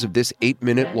because of this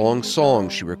 8-minute-long song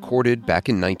she recorded back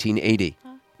in 1980.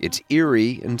 It's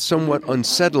eerie and somewhat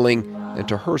unsettling, and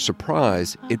to her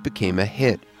surprise, it became a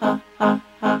hit.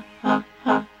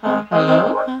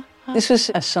 This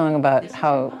was a song about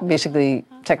how basically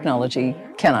technology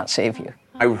cannot save you.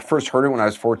 I first heard it when I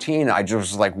was 14. I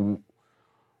just was like,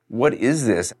 what is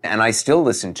this? And I still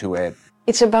listen to it.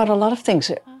 It's about a lot of things.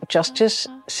 Justice,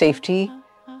 safety,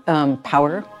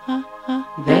 power.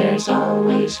 There's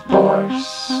always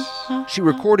force. She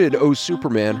recorded Oh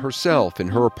Superman herself in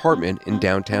her apartment in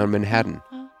downtown Manhattan.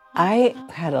 I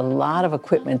had a lot of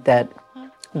equipment that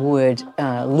would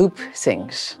loop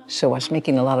things, so I was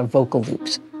making a lot of vocal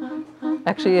loops.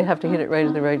 Actually, you have to hit it right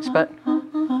at the right spot.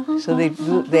 So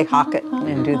they hawk it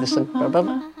and do this. Blah, blah,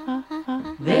 blah.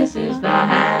 This is the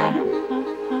hand.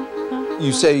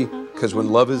 You say, because when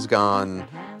love is gone,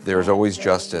 there's always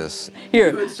justice.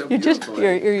 Here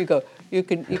you go. You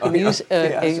can use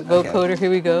a vocoder. Here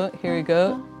we go.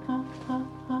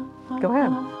 Go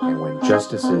ahead. And when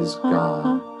justice is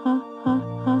gone,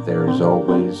 there is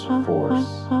always force.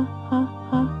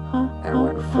 And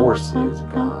when force is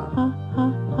gone,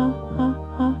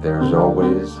 there's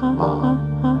always Mom.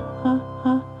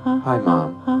 Hi,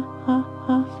 Mom.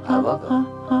 I love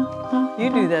it. You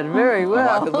do that very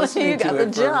well. You got the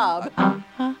job.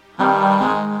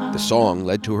 The song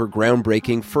led to her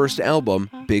groundbreaking first album,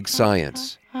 Big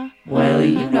Science. Well,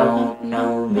 you don't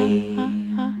know me.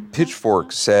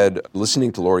 Pitchfork said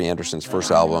listening to Laurie Anderson's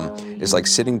first album is like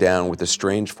sitting down with a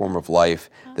strange form of life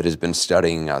that has been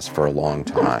studying us for a long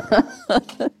time.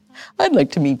 I'd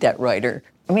like to meet that writer.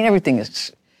 I mean, everything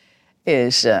is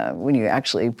when you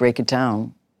actually break it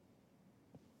down,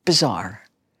 bizarre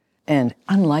and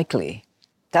unlikely.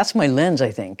 That's my lens,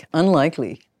 I think.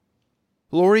 Unlikely.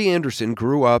 Laurie Anderson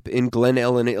grew up in Glen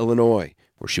Ellen, Illinois,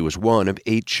 where she was one of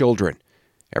 8 children.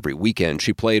 Every weekend,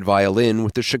 she played violin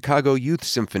with the Chicago Youth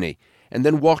Symphony and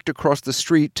then walked across the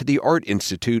street to the Art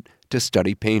Institute to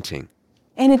study painting.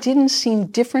 And it didn't seem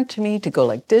different to me to go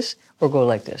like this or go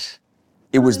like this.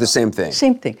 It was the same thing.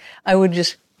 Same thing. I would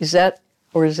just, is that,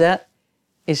 or is that?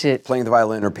 Is it playing the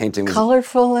violin or painting?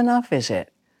 Colorful enough? Is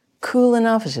it cool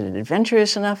enough? Is it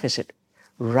adventurous enough? Is it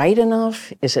right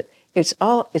enough? Is it, it's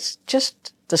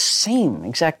just the same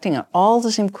exact thing. All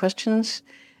the same questions.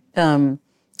 And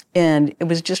it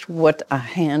was just what a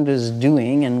hand is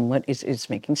doing and what it's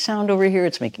making sound over here,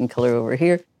 it's making color over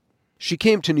here. She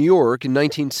came to New York in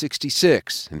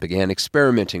 1966 and began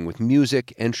experimenting with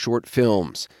music and short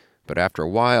films. But after a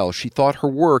while, she thought her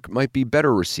work might be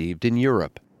better received in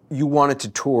Europe. You wanted to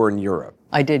tour in Europe?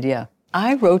 I did, yeah.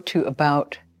 I wrote to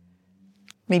about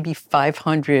maybe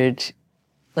 500,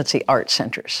 let's say, art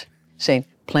centers, saying,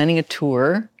 planning a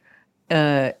tour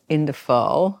in the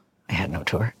fall. I had no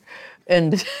tour.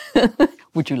 And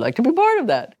would you like to be part of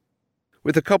that?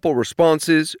 With a couple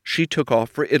responses, she took off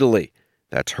for Italy.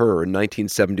 That's her in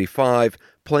 1975,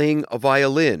 playing a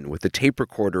violin with a tape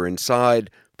recorder inside,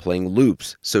 playing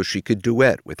loops so she could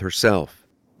duet with herself.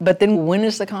 But then when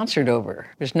is the concert over?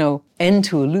 There's no end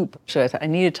to a loop. So I thought I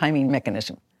need a timing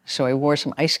mechanism. So I wore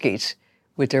some ice skates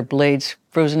with their blades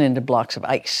frozen into blocks of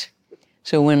ice.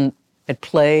 So when I'd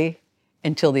play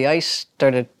until the ice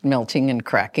started melting and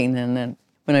cracking, and then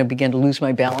when I began to lose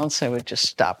my balance, I would just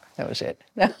stop. That was it.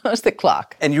 That was the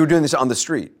clock. And you were doing this on the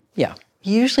street? Yeah.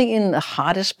 Usually in the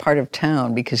hottest part of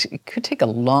town, because it could take a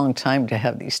long time to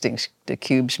have these things, the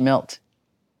cubes, melt.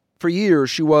 For years,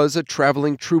 she was a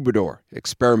traveling troubadour,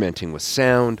 experimenting with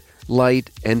sound, light,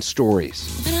 and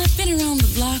stories. And I've been around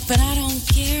the block, but I don't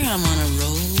care. I'm on a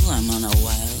roll. I'm on a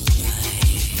wild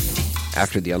ride.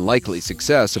 After the unlikely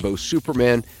success of Oh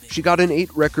Superman, she got an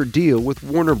 8-record deal with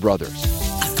Warner Brothers.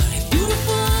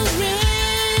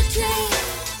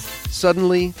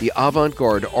 Suddenly, the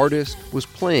avant-garde artist was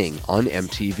playing on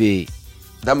MTV.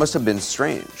 That must have been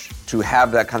strange, to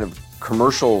have that kind of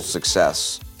commercial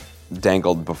success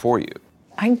dangled before you.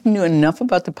 I knew enough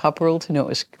about the pop world to know it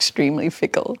was extremely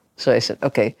fickle. So I said,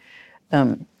 okay,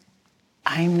 I'm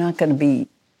not going to be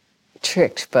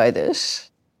tricked by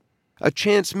this. A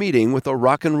chance meeting with a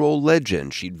rock and roll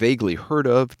legend she'd vaguely heard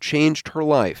of changed her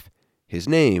life. His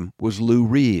name was Lou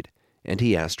Reed, and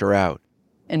he asked her out.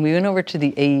 And we went over to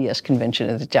the AES convention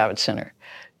at the Javits Center.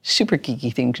 Super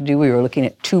geeky thing to do. We were looking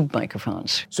at tube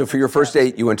microphones. So for your first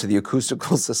date, you went to the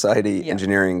Acoustical Society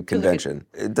Engineering Convention.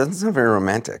 It doesn't sound very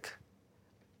romantic.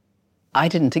 I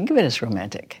didn't think of it as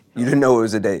romantic. You didn't know it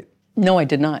was a date? No, I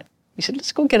did not. He said,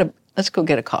 let's go get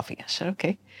a coffee. I said,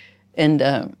 okay. And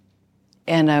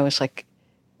I was like,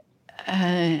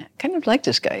 I kind of like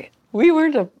this guy. We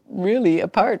weren't really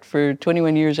apart for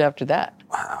 21 years after that.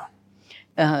 Wow.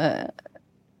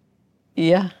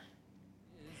 Yeah.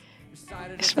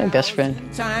 He's my best friend.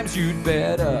 Sometimes you'd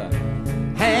better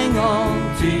hang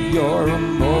on to your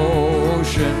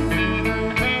emotion.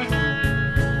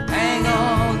 Hang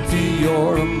on to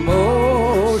your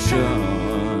emotion.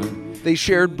 They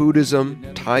shared Buddhism,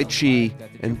 Tai Chi,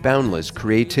 and boundless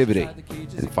creativity,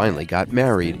 and finally got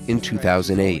married in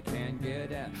 2008.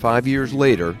 5 years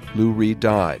later, Lou Reed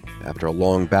died after a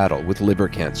long battle with liver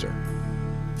cancer.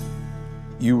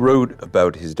 You wrote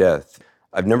about his death.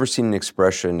 I've never seen an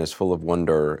expression as full of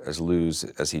wonder as Lou's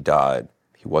as he died.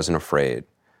 He wasn't afraid.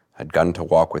 I'd gotten to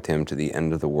walk with him to the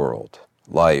end of the world.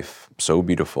 Life, so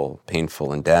beautiful,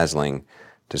 painful, and dazzling,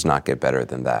 does not get better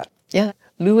than that. Yeah,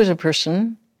 Lou was a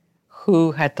person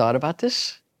who had thought about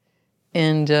this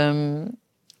and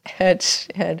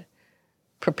had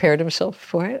prepared himself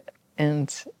for it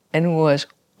and was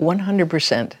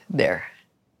 100% there.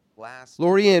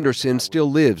 Laurie Anderson still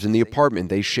lives in the apartment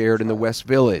they shared in the West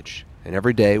Village, and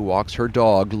every day walks her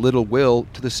dog, Little Will,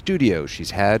 to the studio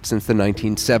she's had since the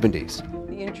 1970s.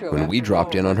 When we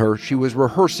dropped in on her, she was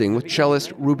rehearsing with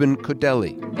cellist Ruben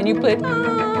Codelli. And you played...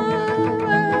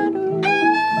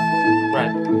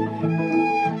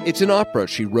 Right. It's an opera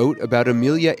she wrote about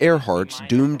Amelia Earhart's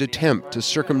doomed attempt to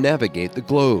circumnavigate the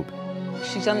globe.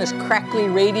 She's on this crackly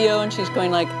radio, and she's going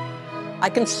like, I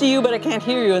can see you, but I can't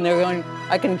hear you. And they're going,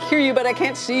 I can hear you, but I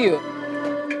can't see you.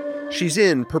 She's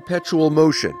in perpetual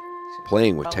motion,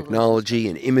 playing with technology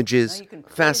and images,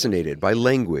 fascinated by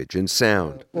language and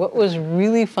sound. What was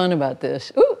really fun about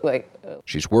this...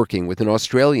 She's working with an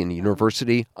Australian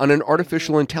university on an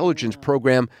artificial intelligence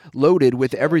program loaded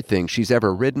with everything she's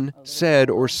ever written, said,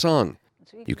 or sung.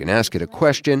 You can ask it a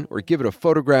question or give it a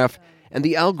photograph, and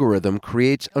the algorithm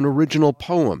creates an original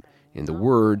poem in the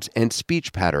words and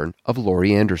speech pattern of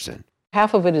Laurie Anderson.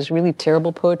 Half of it is really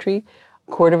terrible poetry,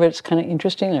 a quarter of it's kind of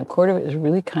interesting, and a quarter of it is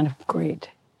really kind of great.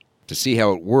 To see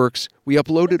how it works, we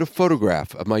uploaded a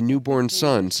photograph of my newborn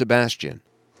son, Sebastian.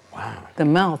 Wow. The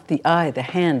mouth, the eye, the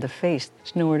hand, the face.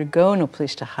 There's nowhere to go, no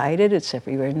place to hide it. It's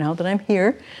everywhere. Now that I'm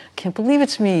here, I can't believe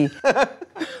it's me.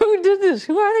 Who did this?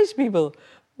 Who are these people?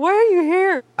 Why are you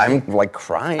here? I'm like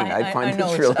crying. I find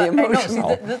this really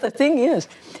emotional. See, the thing is,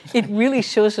 it really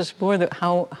shows us more that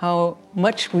how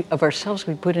much of ourselves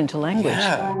we put into language.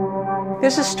 Yeah.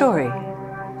 There's a story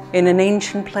in an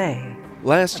ancient play.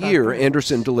 Last year,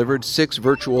 Anderson delivered 6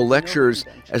 virtual lectures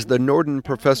as the Norden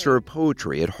Professor of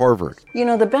Poetry at Harvard. You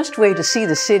know, the best way to see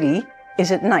the city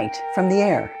is at night from the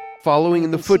air. Following in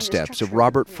the footsteps of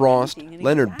Robert Frost,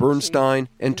 Leonard Bernstein,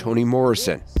 and Toni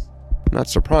Morrison. Not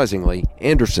surprisingly,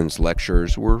 Anderson's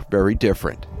lectures were very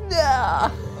different.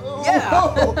 Yeah,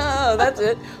 that's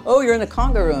it. Oh, you're in the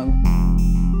conga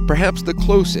room. Perhaps the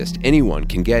closest anyone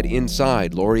can get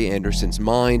inside Laurie Anderson's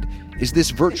mind is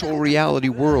this virtual reality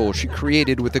world she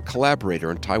created with a collaborator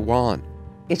in Taiwan.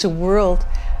 It's a world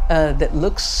that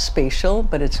looks spatial,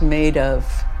 but it's made of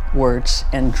words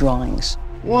and drawings.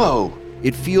 Whoa!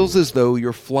 It feels as though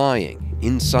you're flying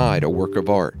inside a work of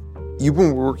art. You've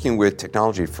been working with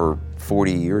technology for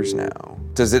 40 years now.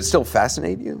 Does it still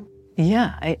fascinate you?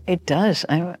 Yeah, it does.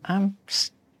 I'm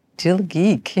still a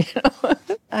geek. You know?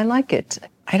 I like it.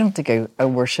 I don't think I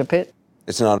worship it.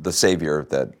 It's not the savior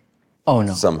that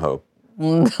some hope.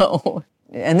 No.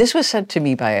 And this was said to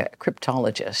me by a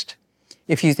cryptologist.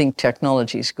 If you think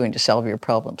technology is going to solve your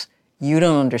problems, you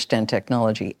don't understand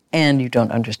technology and you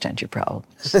don't understand your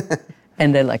problems.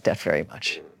 And I like that very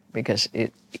much because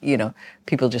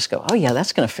people just go, oh yeah,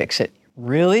 that's going to fix it.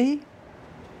 Really?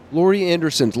 Laurie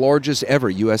Anderson's largest ever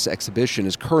U.S. exhibition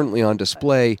is currently on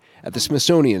display at the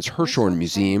Smithsonian's Hirshhorn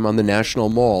Museum on the National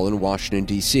Mall in Washington,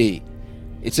 D.C.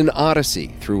 It's an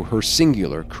odyssey through her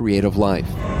singular creative life.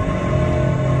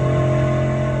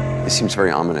 This seems very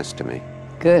ominous to me.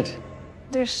 Good.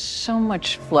 There's so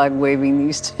much flag waving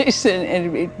these days,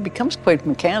 and it becomes quite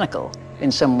mechanical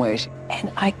in some ways. And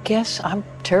I guess I'm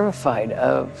terrified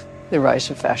of the rise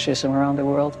of fascism around the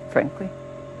world, frankly.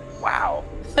 Wow.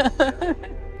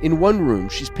 In one room,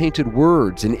 she's painted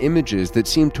words and images that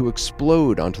seem to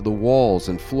explode onto the walls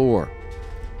and floor.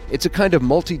 It's a kind of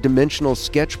multi-dimensional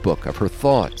sketchbook of her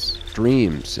thoughts,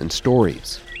 dreams, and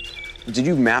stories. Did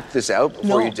you map this out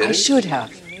before you did it? No, I should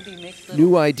have.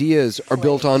 New ideas are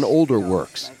built on older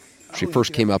works. She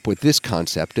first came up with this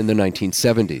concept in the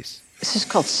 1970s. This is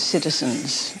called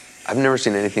Citizens. I've never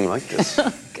seen anything like this.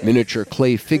 Miniature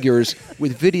clay figures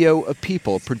with video of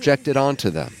people projected onto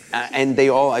them. And they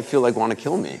all, I feel like, want to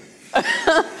kill me.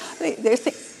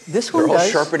 This one They're all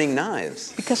does, sharpening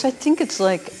knives. Because I think it's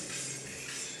like,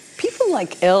 people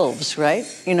like elves, right?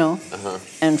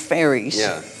 And fairies.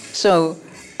 Yeah. So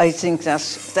I think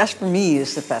that's for me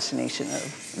is the fascination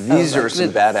of... These are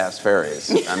some badass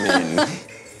fairies. I mean...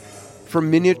 From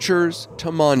miniatures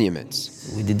to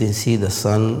monuments. We didn't see the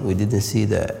sun. We didn't see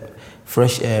the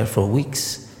fresh air for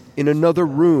weeks. In another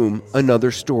room,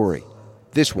 another story.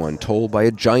 This one told by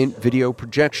a giant video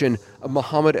projection of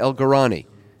Muhammad El-Garani,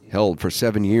 held for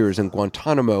 7 years in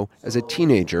Guantanamo as a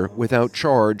teenager without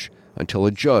charge until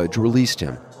a judge released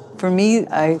him. For me,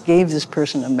 I gave this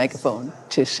person a megaphone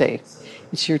to say,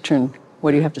 it's your turn.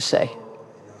 What do you have to say?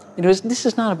 This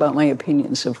is not about my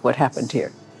opinions of what happened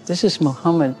here. This is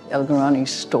Muhammad El-Garani's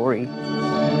story.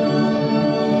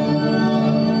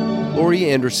 Laurie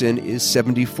Anderson is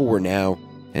 74 now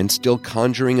and still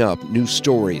conjuring up new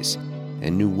stories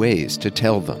and new ways to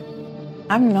tell them.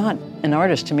 I'm not an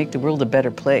artist to make the world a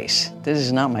better place. This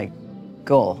is not my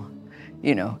goal,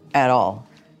 at all,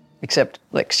 except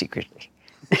secretly.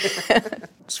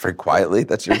 Just very quietly,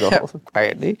 that's your goal?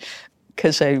 Quietly,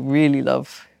 because I really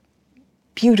love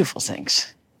beautiful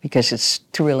things, because it's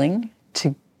thrilling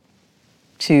to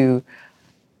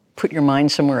put your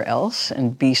mind somewhere else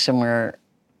and be somewhere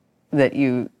that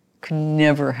you could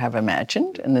never have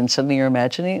imagined, and then suddenly you're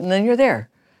imagining it, and then you're there.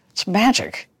 It's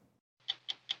magic.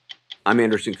 I'm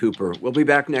Anderson Cooper. We'll be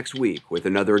back next week with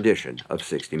another edition of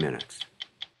 60 Minutes.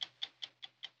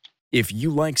 If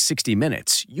you like 60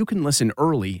 Minutes, you can listen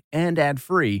early and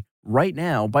ad-free right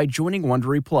now by joining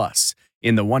Wondery Plus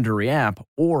in the Wondery app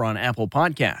or on Apple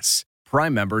Podcasts.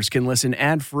 Prime members can listen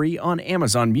ad-free on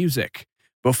Amazon Music.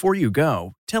 Before you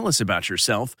go, tell us about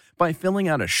yourself by filling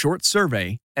out a short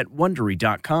survey at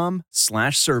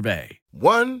Wondery.com/survey.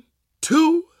 1,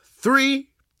 2, 3,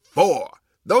 4.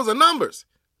 Those are numbers.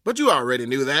 But you already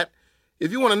knew that.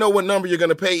 If you want to know what number you're going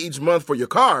to pay each month for your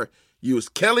car, use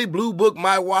Kelley Blue Book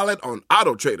My Wallet on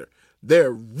Auto Trader.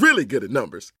 They're really good at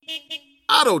numbers.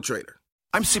 Auto Trader.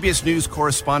 I'm CBS News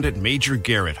correspondent Major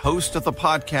Garrett, host of the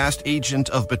podcast Agent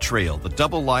of Betrayal, The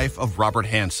Double Life of Robert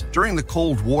Hanssen. During the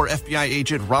Cold War, FBI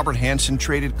agent Robert Hanssen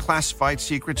traded classified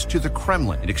secrets to the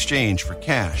Kremlin in exchange for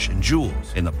cash and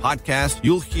jewels. In the podcast,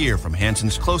 you'll hear from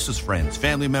Hanssen's closest friends,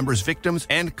 family members, victims,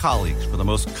 and colleagues for the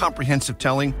most comprehensive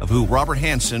telling of who Robert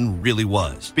Hanssen really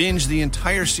was. Binge the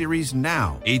entire series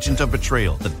now. Agent of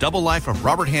Betrayal, The Double Life of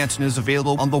Robert Hanssen is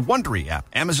available on the Wondery app,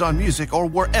 Amazon Music, or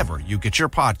wherever you get your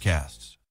podcasts.